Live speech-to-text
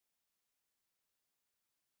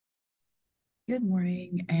Good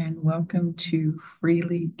morning and welcome to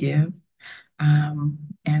Freely Give. And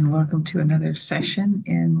welcome to another session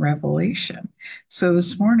in Revelation. So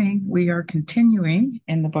this morning we are continuing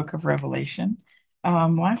in the book of Revelation.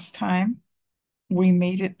 Last time we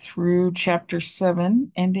made it through chapter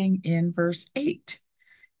 7, ending in verse 8.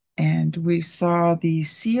 And we saw the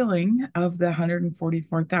sealing of the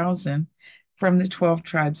 144,000 from the 12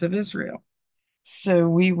 tribes of Israel. So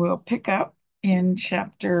we will pick up in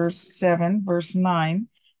chapter 7, verse 9,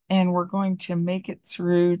 and we're going to make it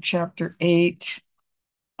through chapter 8,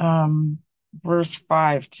 um, verse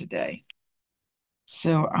 5 today.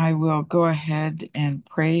 So I will go ahead and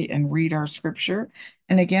pray and read our scripture.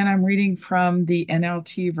 And again, I'm reading from the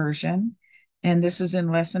NLT version, and this is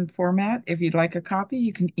in lesson format. If you'd like a copy,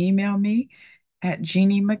 you can email me at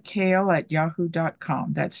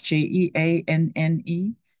jeannemchale@yahoo.com. That's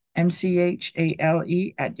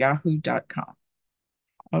JeanneMchale@yahoo.com.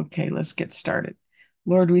 Okay, let's get started.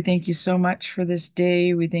 Lord, we thank you so much for this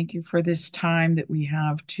day. We thank you for this time that we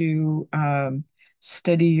have to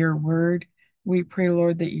study your word. We pray,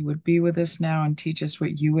 Lord, that you would be with us now and teach us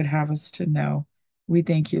what you would have us to know. We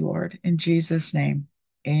thank you, Lord. In Jesus' name,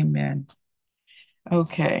 amen.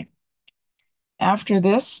 Okay. After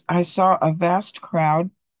this, I saw a vast crowd,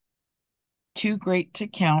 too great to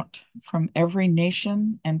count, from every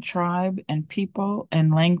nation and tribe and people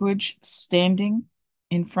and language, standing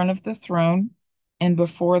in front of the throne and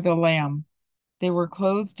before the Lamb. They were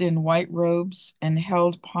clothed in white robes and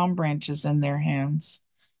held palm branches in their hands,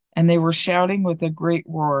 and they were shouting with a great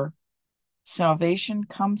roar, "Salvation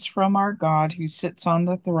comes from our God who sits on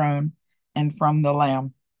the throne and from the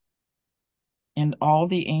Lamb." And all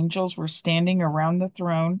the angels were standing around the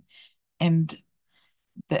throne, and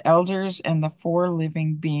the elders and the four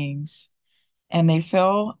living beings. And they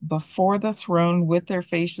fell before the throne with their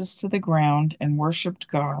faces to the ground and worshiped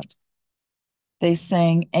God. They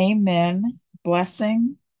sang, "Amen,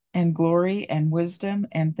 blessing and glory and wisdom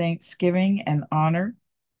and thanksgiving and honor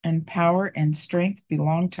and power and strength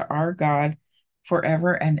belong to our God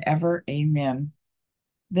forever and ever. Amen."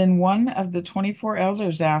 Then one of the 24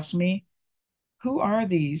 elders asked me, "Who are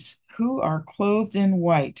these who are clothed in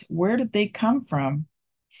white? Where did they come from?"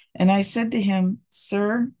 And I said to him,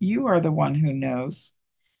 "Sir, you are the one who knows."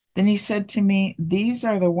 Then he said to me, "These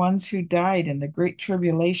are the ones who died in the great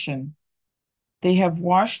tribulation. They have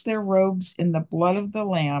washed their robes in the blood of the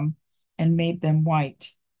Lamb and made them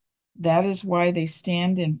white. That is why they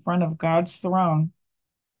stand in front of God's throne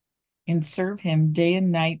and serve him day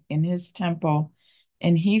and night in his temple,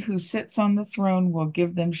 and he who sits on the throne will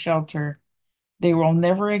give them shelter. They will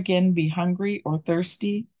never again be hungry or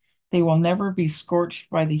thirsty. They will never be scorched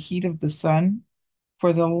by the heat of the sun,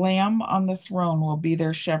 for the Lamb on the throne will be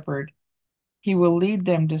their shepherd. He will lead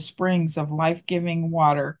them to springs of life-giving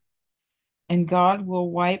water, and God will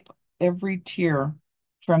wipe every tear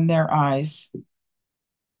from their eyes."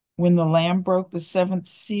 When the Lamb broke the seventh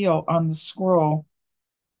seal on the scroll,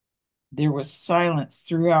 there was silence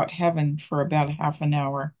throughout heaven for about half an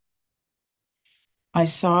hour. I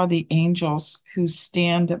saw the angels who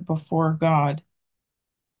stand before God.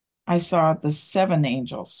 I saw the seven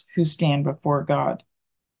angels who stand before God,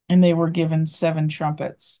 and they were given seven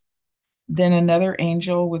trumpets. Then another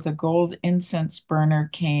angel with a gold incense burner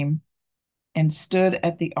came and stood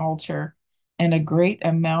at the altar, and a great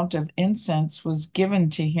amount of incense was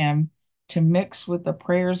given to him to mix with the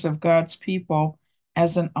prayers of God's people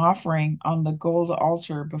as an offering on the gold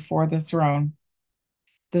altar before the throne.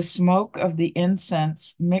 The smoke of the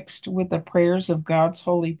incense, mixed with the prayers of God's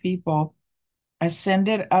holy people,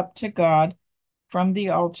 ascended up to God from the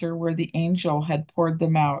altar where the angel had poured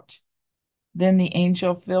them out. Then the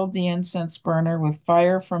angel filled the incense burner with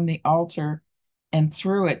fire from the altar and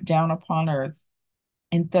threw it down upon earth.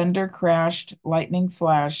 And thunder crashed, lightning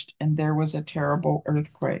flashed, and there was a terrible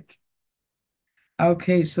earthquake.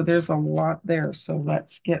 Okay, so there's a lot there. So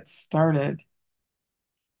let's get started.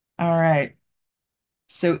 All right.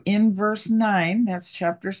 So in verse 9, that's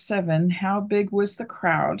chapter 7, how big was the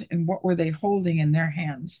crowd and what were they holding in their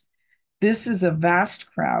hands? This is a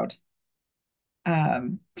vast crowd,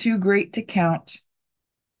 too great to count,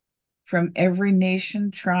 from every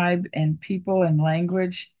nation, tribe, and people and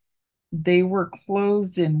language. They were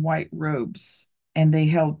clothed in white robes and they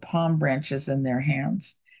held palm branches in their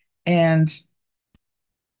hands. And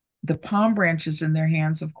the palm branches in their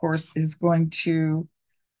hands, of course, is going to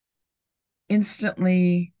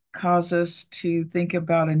instantly cause us to think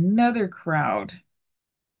about another crowd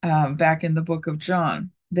back in the book of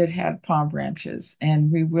John that had palm branches.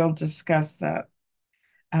 And we will discuss that.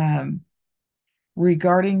 Um,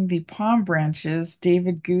 Regarding the palm branches,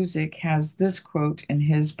 David Guzik has this quote in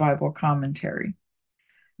his Bible commentary.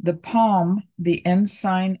 The palm, the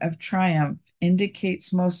ensign of triumph,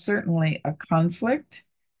 indicates most certainly a conflict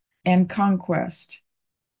and conquest.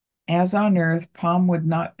 As on earth, palm would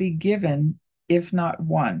not be given if not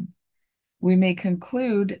won. We may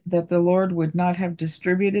conclude that the Lord would not have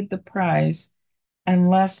distributed the prize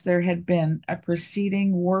unless there had been a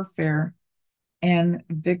preceding warfare and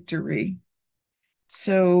victory.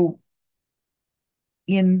 So,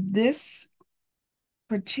 in this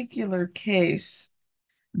particular case,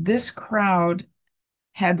 this crowd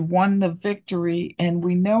had won the victory, and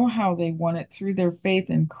we know how they won it through their faith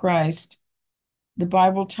in Christ. The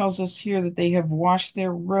Bible tells us here that they have washed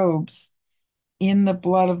their robes in the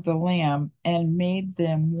blood of the Lamb and made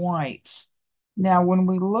them white. Now, when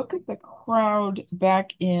we look at the crowd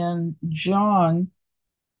back in John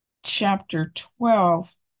chapter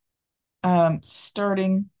 12,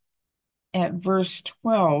 starting at verse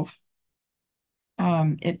 12,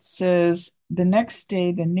 it says, the next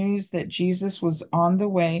day, the news that Jesus was on the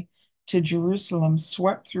way to Jerusalem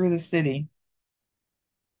swept through the city.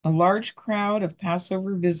 A large crowd of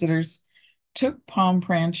Passover visitors took palm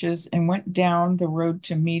branches and went down the road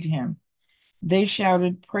to meet him. They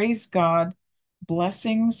shouted, praise God,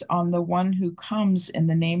 blessings on the one who comes in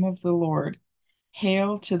the name of the Lord.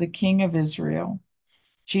 Hail to the King of Israel.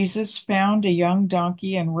 Jesus found a young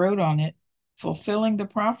donkey and rode on it, fulfilling the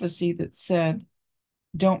prophecy that said,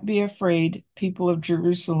 don't be afraid, people of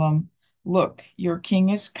Jerusalem. Look, your king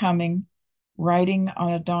is coming, riding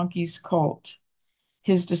on a donkey's colt.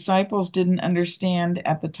 His disciples didn't understand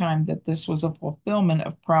at the time that this was a fulfillment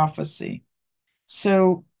of prophecy.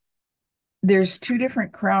 So there's two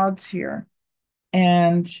different crowds here.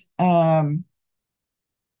 And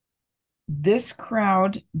this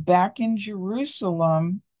crowd back in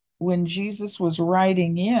Jerusalem, when Jesus was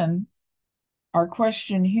riding in, our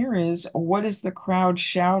question here is, what is the crowd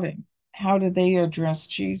shouting? How do they address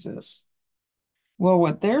Jesus? Well,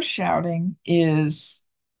 what they're shouting is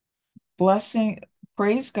blessing,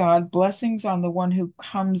 praise God, blessings on the one who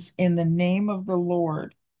comes in the name of the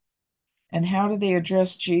Lord. And how do they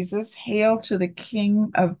address Jesus? Hail to the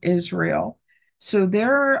King of Israel. So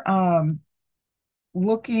they're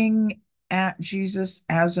looking at Jesus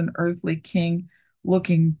as an earthly king,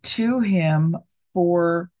 looking to him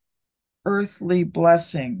for earthly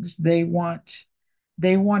blessings. They want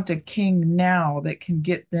a king now that can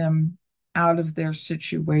get them out of their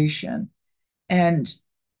situation. And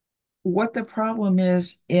what the problem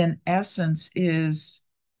is, in essence, is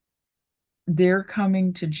they're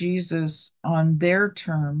coming to Jesus on their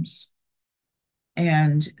terms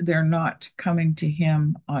and they're not coming to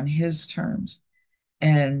him on his terms.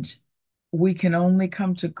 And we can only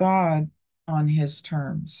come to God on his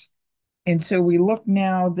terms. And so we look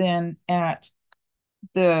now then at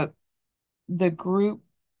the the group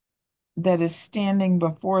that is standing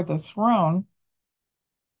before the throne,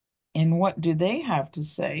 and what do they have to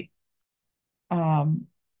say?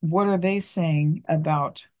 What are they saying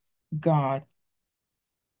about God?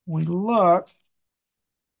 We look,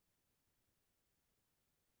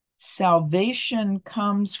 salvation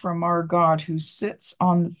comes from our God who sits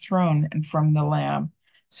on the throne and from the Lamb.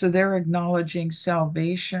 So they're acknowledging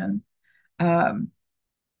salvation. Um,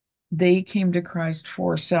 they came to Christ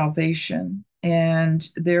for salvation, and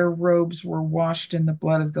their robes were washed in the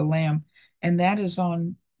blood of the Lamb. And that is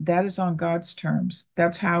on God's terms.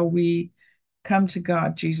 That's how we come to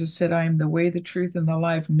God. Jesus said, I am the way, the truth, and the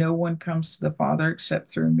life. No one comes to the Father except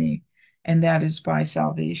through me. And that is by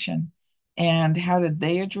salvation. And how did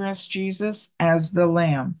they address Jesus? As the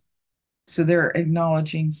Lamb. So they're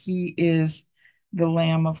acknowledging he is the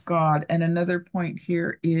Lamb of God. And another point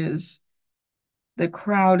here is the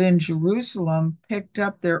crowd in Jerusalem picked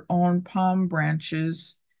up their own palm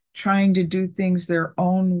branches, trying to do things their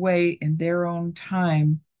own way in their own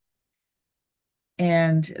time.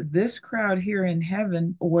 And this crowd here in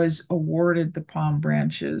heaven was awarded the palm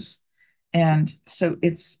branches. And so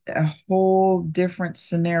it's a whole different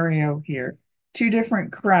scenario here. Two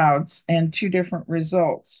different crowds and two different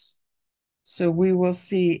results. So we will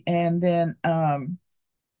see. And then, all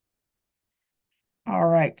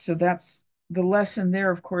right. So that's the lesson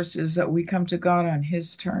there, of course, is that we come to God on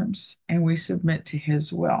his terms and we submit to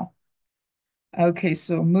his will. Okay,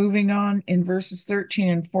 so moving on in verses 13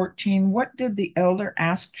 and 14, what did the elder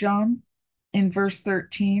ask John in verse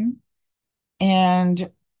 13?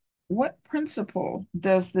 And what principle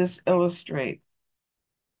does this illustrate?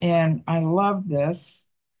 And I love this.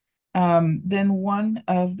 Then one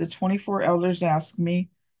of the 24 elders asked me,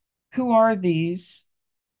 who are these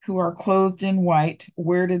who are clothed in white?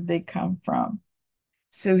 Where did they come from?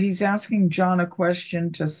 So he's asking John a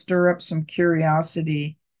question to stir up some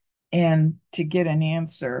curiosity and to get an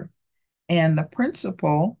answer. And the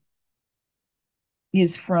principle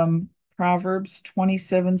is from Proverbs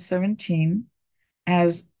 27:17,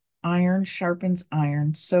 as iron sharpens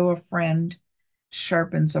iron, so a friend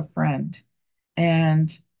sharpens a friend.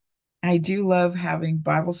 And I do love having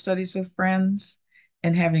Bible studies with friends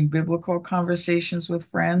and having biblical conversations with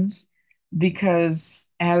friends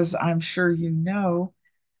because, as I'm sure you know,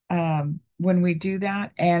 when we do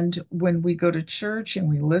that and when we go to church and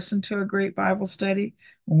we listen to a great Bible study,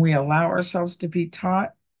 when we allow ourselves to be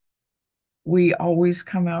taught, we always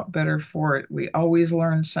come out better for it. We always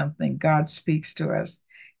learn something. God speaks to us.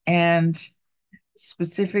 And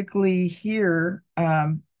specifically here,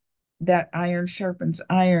 that iron sharpens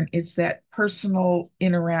iron. It's that personal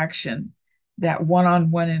interaction, that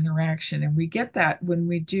one-on-one interaction. And we get that when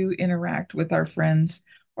we do interact with our friends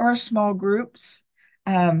or our small groups,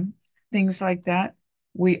 um, things like that.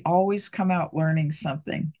 We always come out learning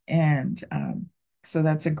something. And so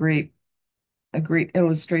that's a great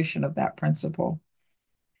illustration of that principle.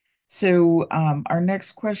 So our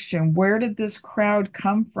next question, where did this crowd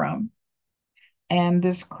come from? And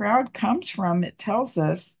this crowd comes from, it tells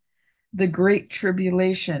us, the Great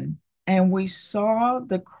Tribulation. And we saw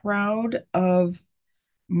the crowd of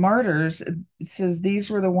martyrs. It says these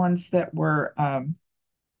were the ones that were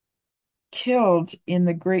killed in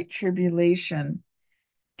the Great Tribulation,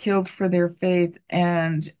 killed for their faith.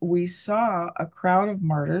 And we saw a crowd of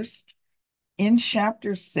martyrs in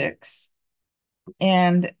chapter 6,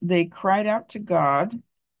 and they cried out to God.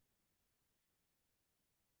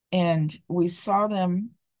 And we saw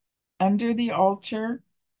them under the altar,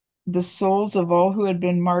 the souls of all who had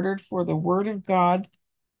been martyred for the word of God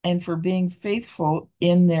and for being faithful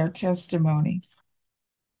in their testimony.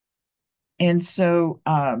 And so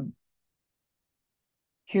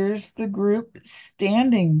here's the group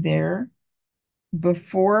standing there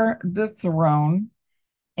before the throne.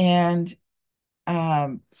 And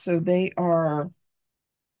so they are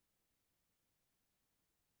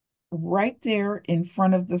right there in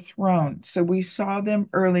front of the throne. So we saw them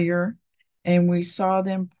earlier and we saw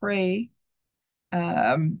them pray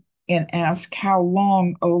and ask, "How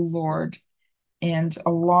long, O Lord?" And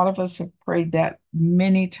a lot of us have prayed that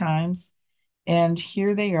many times. And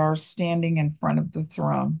here they are standing in front of the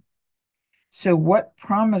throne. So, what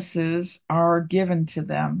promises are given to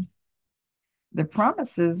them? The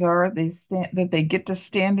promises are that they get to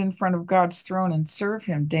stand in front of God's throne and serve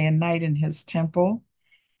Him day and night in His temple.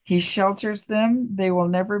 He shelters them. They will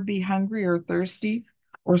never be hungry or thirsty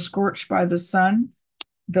or scorched by the sun.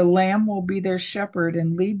 The Lamb will be their shepherd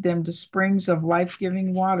and lead them to springs of life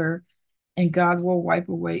giving water, and God will wipe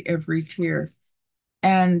away every tear.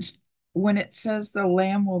 And when it says the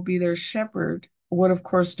Lamb will be their shepherd, what, of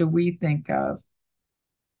course, do we think of?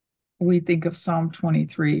 We think of Psalm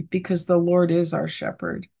 23 because the Lord is our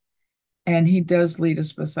shepherd and he does lead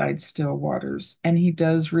us beside still waters and he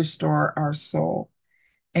does restore our soul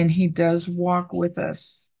and he does walk with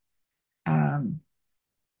us. Um,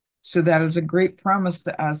 so that is a great promise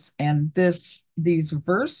to us. And these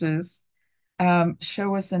verses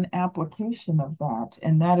show us an application of that.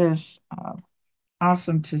 And that is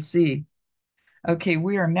awesome to see. Okay,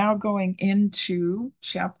 we are now going into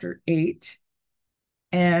chapter 8.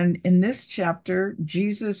 And in this chapter,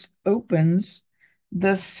 Jesus opens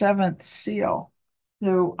the seventh seal.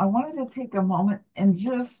 So I wanted to take a moment and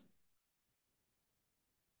just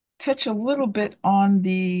touch a little bit on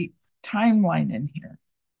the timeline in here.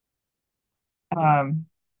 Um,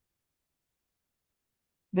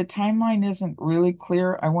 the timeline isn't really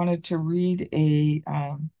clear. I wanted to read a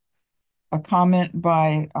comment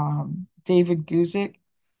by David Guzik.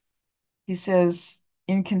 He says,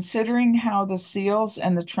 in considering how the seals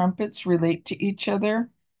and the trumpets relate to each other,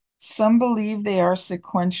 some believe they are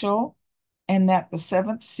sequential and that the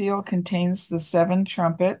seventh seal contains the seven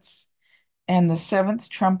trumpets and the seventh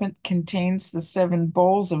trumpet contains the seven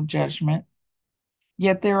bowls of judgment.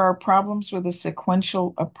 Yet there are problems with a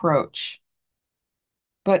sequential approach.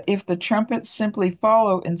 But if the trumpets simply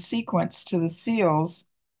follow in sequence to the seals,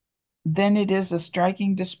 then it is a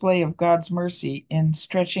striking display of God's mercy in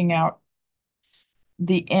stretching out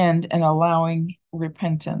the end and allowing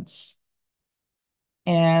repentance.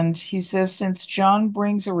 And he says, since John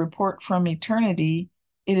brings a report from eternity,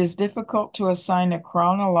 it is difficult to assign a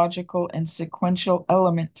chronological and sequential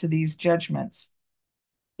element to these judgments.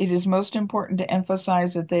 It is most important to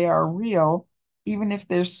emphasize that they are real, even if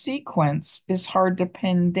their sequence is hard to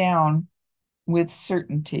pin down with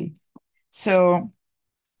certainty. So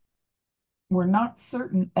we're not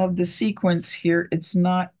certain of the sequence here. It's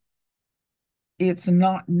not it's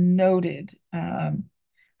not noted.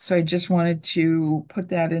 So I just wanted to put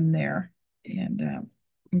that in there. And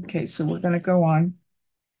okay, so we're going to go on.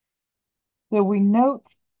 So we note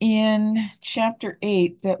in chapter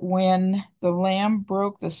 8 that when the Lamb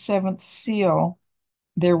broke the seventh seal,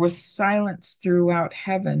 there was silence throughout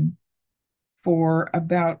heaven for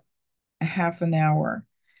about a half an hour.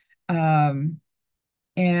 Um,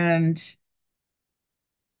 and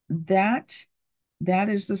that that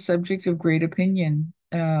is the subject of great opinion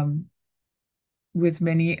with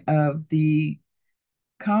many of the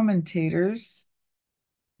commentators.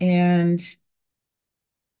 And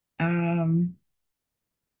um,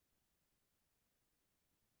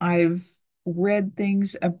 I've read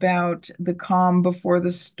things about the calm before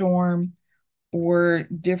the storm or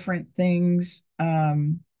different things.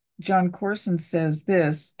 John Corson says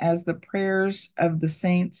this: as the prayers of the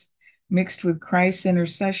saints mixed with Christ's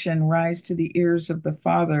intercession rise to the ears of the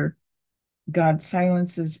Father, God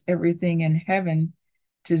silences everything in heaven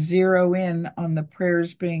to zero in on the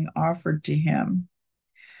prayers being offered to him.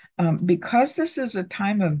 Because this is a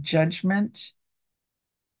time of judgment,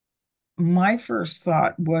 my first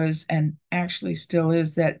thought was, and actually still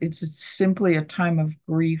is, that it's simply a time of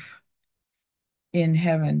grief in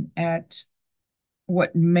heaven at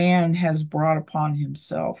what man has brought upon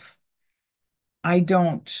himself. I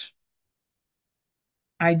don't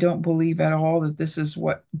I don't believe at all that this is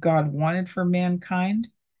what God wanted for mankind.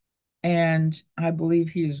 And I believe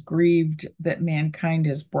he is grieved that mankind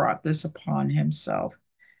has brought this upon himself.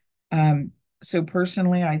 Um, so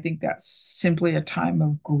personally, I think that's simply a time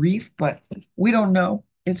of grief, but we don't know.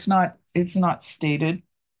 It's not stated.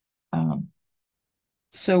 Um,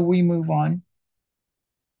 so we move on.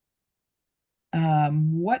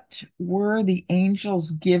 What were the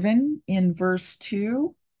angels given in verse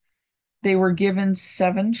 2? They were given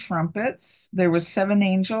seven trumpets. There were seven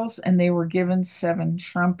angels, and they were given seven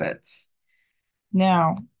trumpets.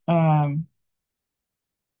 Now,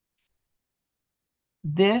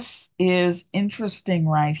 this is interesting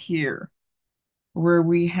right here, where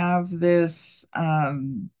we have this.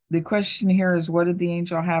 The question here is, what did the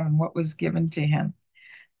angel have and what was given to him?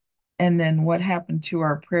 And then what happened to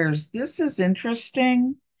our prayers? This is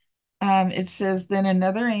interesting. It says, then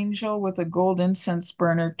another angel with a gold incense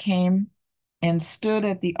burner came and stood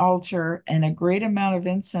at the altar, and a great amount of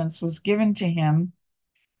incense was given to him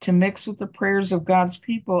to mix with the prayers of God's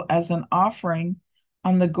people as an offering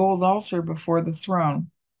on the gold altar before the throne.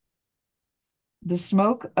 The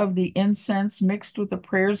smoke of the incense mixed with the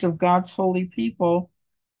prayers of God's holy people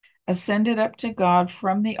ascended up to God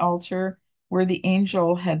from the altar where the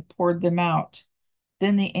angel had poured them out.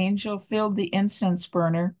 Then the angel filled the incense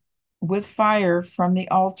burner with fire from the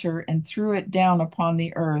altar and threw it down upon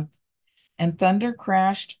the earth. And thunder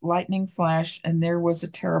crashed, lightning flashed, and there was a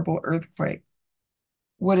terrible earthquake.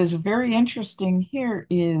 What is very interesting here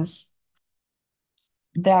is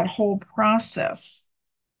that whole process.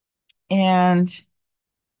 And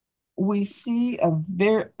we see a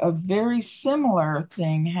very similar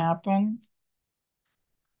thing happen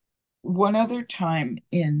one other time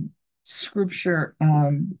in scripture,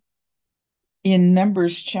 in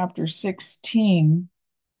Numbers chapter 16.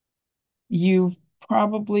 You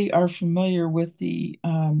probably are familiar with the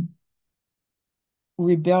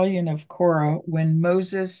rebellion of Korah, when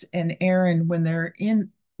Moses and Aaron, when they're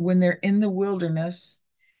in the wilderness,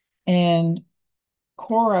 and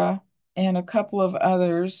Korah and a couple of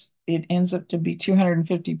others, it ends up to be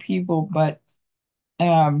 250 people, but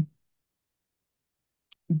um,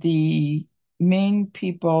 the main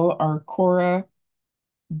people are Korah,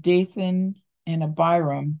 Dathan, and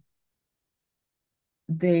Abiram.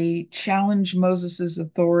 They challenge Moses's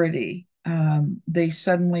authority. They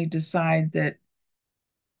suddenly decide that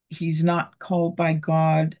he's not called by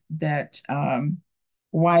God, that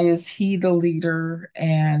why is he the leader?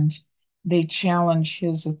 And they challenge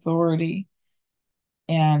his authority.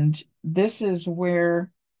 And this is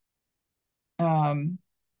where um,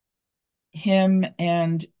 him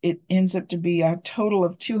and it ends up to be a total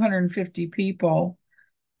of 250 people.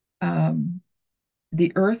 Um,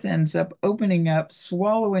 the earth ends up opening up,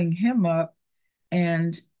 swallowing him up,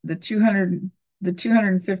 and the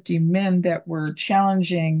 250 men that were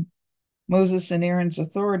challenging Moses and Aaron's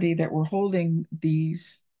authority, that were holding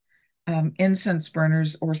these incense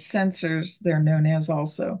burners or censers, they're known as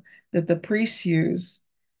also, that the priests use.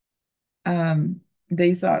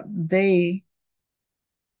 They thought they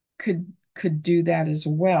could do that as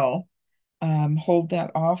well, hold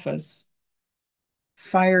that office.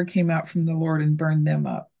 Fire came out from the Lord and burned them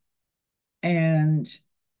up. And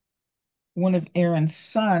one of Aaron's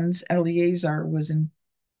sons, Eleazar,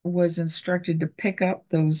 was instructed to pick up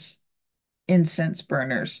those incense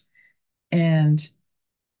burners and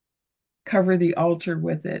cover the altar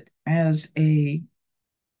with it as a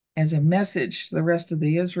message to the rest of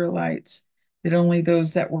the Israelites that only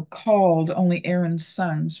those that were called, only Aaron's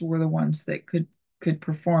sons were the ones that could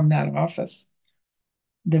perform that office.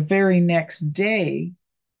 The very next day,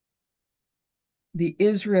 the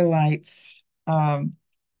Israelites, I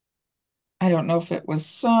don't know if it was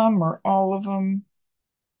some or all of them,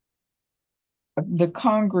 the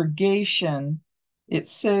congregation, it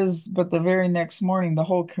says, but the very next morning, the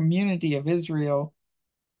whole community of Israel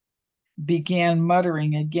began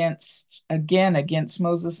muttering against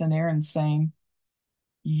Moses and Aaron, saying,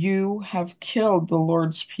 "You have killed the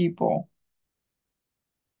Lord's people."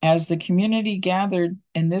 As the community gathered,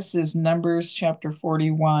 and this is Numbers chapter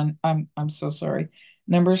 41. I'm so sorry.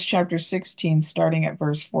 Numbers chapter 16, starting at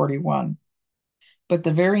verse 41. But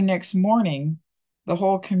the very next morning, the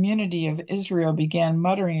whole community of Israel began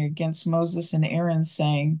muttering against Moses and Aaron,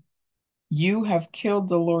 saying, "You have killed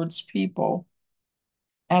the Lord's people."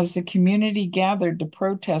 As the community gathered to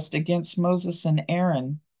protest against Moses and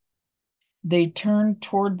Aaron, they turned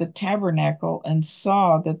toward the tabernacle and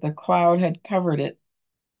saw that the cloud had covered it,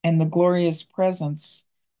 and the glorious presence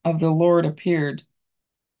of the Lord appeared.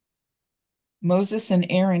 Moses and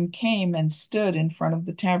Aaron came and stood in front of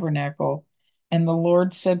the tabernacle, and the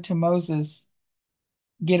Lord said to Moses,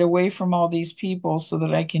 "Get away from all these people so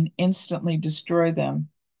that I can instantly destroy them."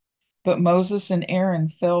 But Moses and Aaron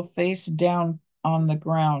fell face down on the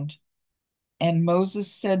ground. And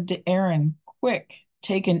Moses said to Aaron, "Quick,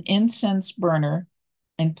 take an incense burner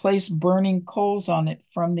and place burning coals on it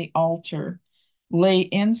from the altar. Lay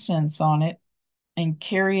incense on it and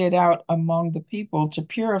carry it out among the people to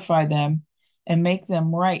purify them and make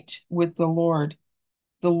them right with the Lord.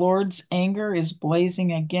 The Lord's anger is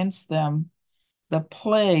blazing against them. The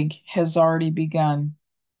plague has already begun."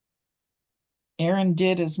 Aaron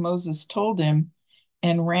did as Moses told him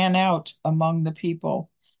and ran out among the people.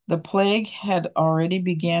 The plague had already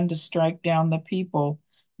began to strike down the people,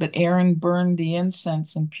 but Aaron burned the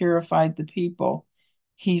incense and purified the people.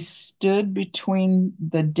 He stood between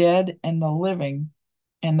the dead and the living,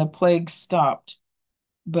 and the plague stopped.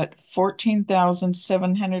 But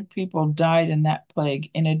 14,700 people died in that plague,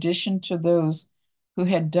 in addition to those who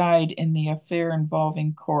had died in the affair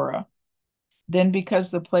involving Korah. Then, because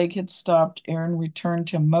the plague had stopped, Aaron returned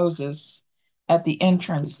to Moses at the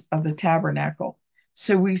entrance of the tabernacle.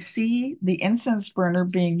 So we see the incense burner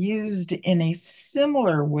being used in a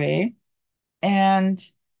similar way. And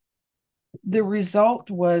the result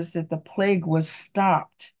was that the plague was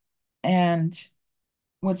stopped. And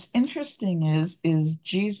what's interesting is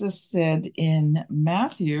Jesus said in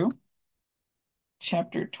Matthew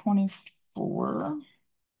chapter 24,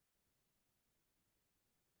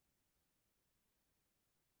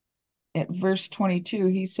 at verse 22,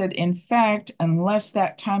 he said, "In fact, unless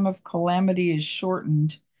that time of calamity is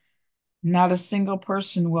shortened, not a single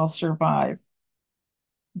person will survive,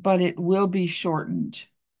 but it will be shortened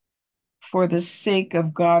for the sake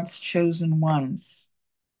of God's chosen ones."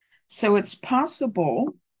 So it's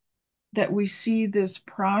possible that we see this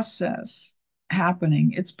process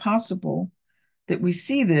happening. It's possible that we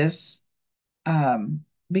see this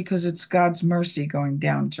because it's God's mercy going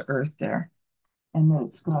down to earth there, and that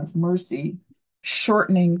it's God's mercy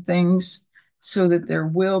shortening things so that there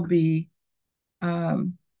will be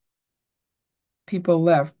um, people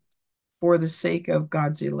left for the sake of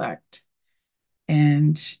God's elect.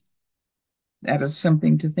 And that is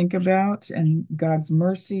something to think about. And God's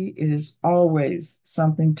mercy is always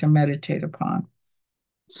something to meditate upon.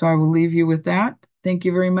 So I will leave you with that. Thank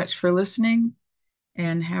you very much for listening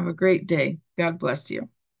and have a great day. God bless you.